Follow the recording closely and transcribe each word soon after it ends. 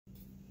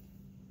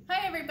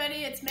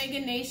everybody, it's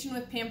Megan Nation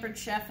with Pampered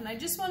Chef, and I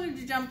just wanted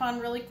to jump on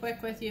really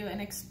quick with you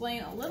and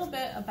explain a little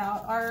bit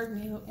about our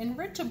new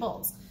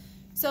Enrichables.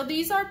 So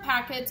these are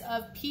packets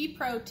of pea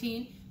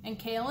protein and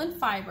kale and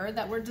fiber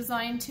that were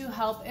designed to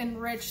help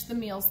enrich the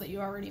meals that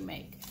you already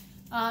make.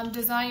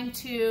 Designed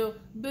to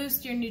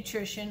boost your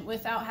nutrition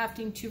without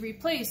having to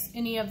replace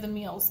any of the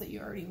meals that you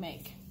already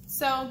make.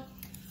 So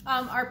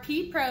our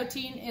pea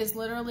protein is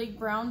literally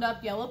ground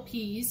up yellow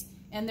peas,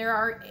 and there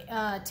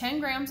are 10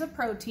 grams of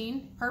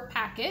protein per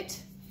packet.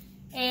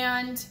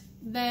 And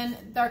then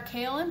our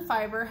kale and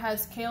fiber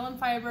has kale and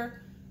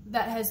fiber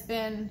that has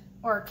been,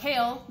 or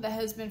kale that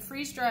has been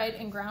freeze dried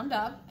and ground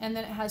up, and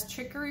then it has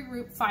chicory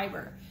root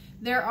fiber.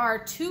 There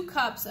are 2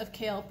 cups of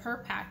kale per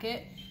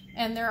packet,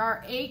 and there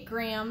are 8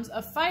 grams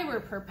of fiber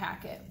per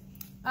packet.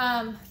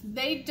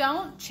 They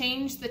don't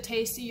change the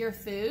taste of your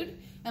food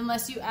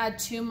unless you add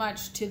too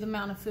much to the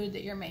amount of food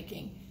that you're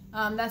making.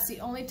 That's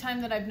the only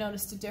time that I've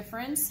noticed a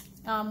difference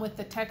with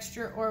the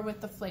texture or with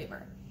the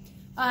flavor.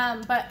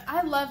 But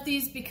I love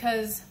these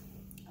because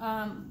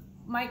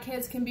my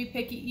kids can be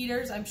picky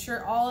eaters. I'm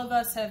sure all of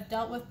us have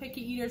dealt with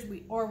picky eaters,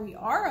 we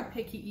are a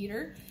picky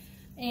eater.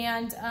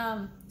 And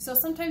so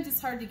sometimes it's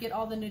hard to get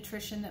all the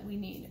nutrition that we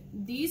need.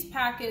 These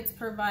packets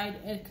provide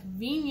a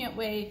convenient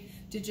way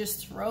to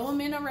just throw them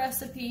in a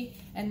recipe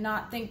and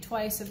not think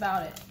twice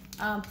about it.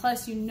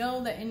 Plus, you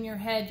know that in your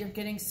head you're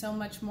getting so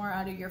much more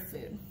out of your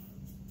food.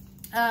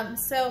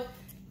 So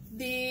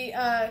the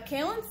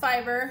kale and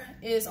fiber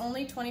is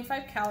only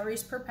 25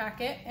 calories per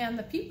packet, and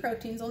the pea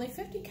protein is only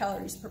 50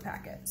 calories per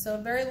packet. So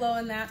very low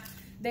in that.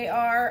 They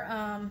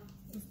are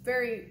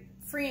very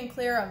free and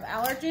clear of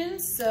allergens,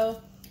 so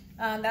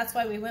that's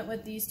why we went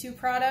with these 2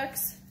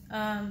 products.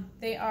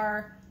 They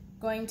are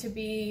going to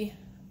be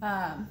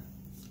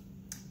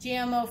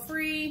GMO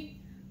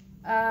free,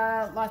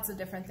 lots of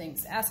different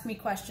things. Ask me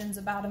questions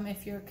about them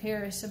if you're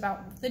curious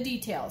about the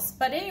details.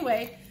 But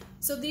anyway,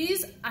 so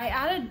these, I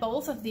added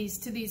both of these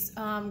to these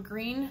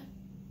green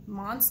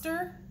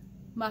monster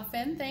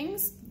muffin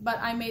things, but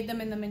I made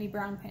them in the mini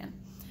brown pan.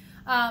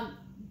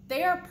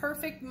 They are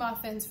perfect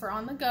muffins for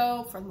on the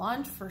go, for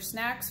lunch, for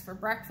snacks, for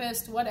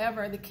breakfast,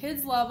 whatever. The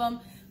kids love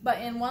them,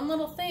 but in one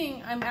little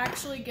thing, I'm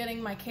actually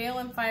getting my kale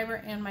and fiber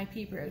and my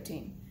pea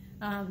protein.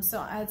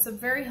 So it's a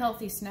very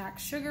healthy snack,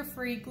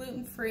 sugar-free,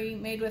 gluten-free,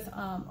 made with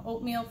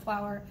oatmeal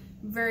flour.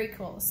 Very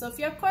cool. So if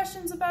you have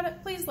questions about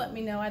it, please let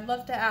me know. I'd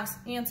love to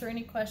answer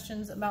any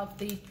questions about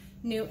the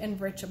new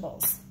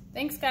Enrichables.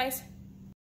 Thanks, guys.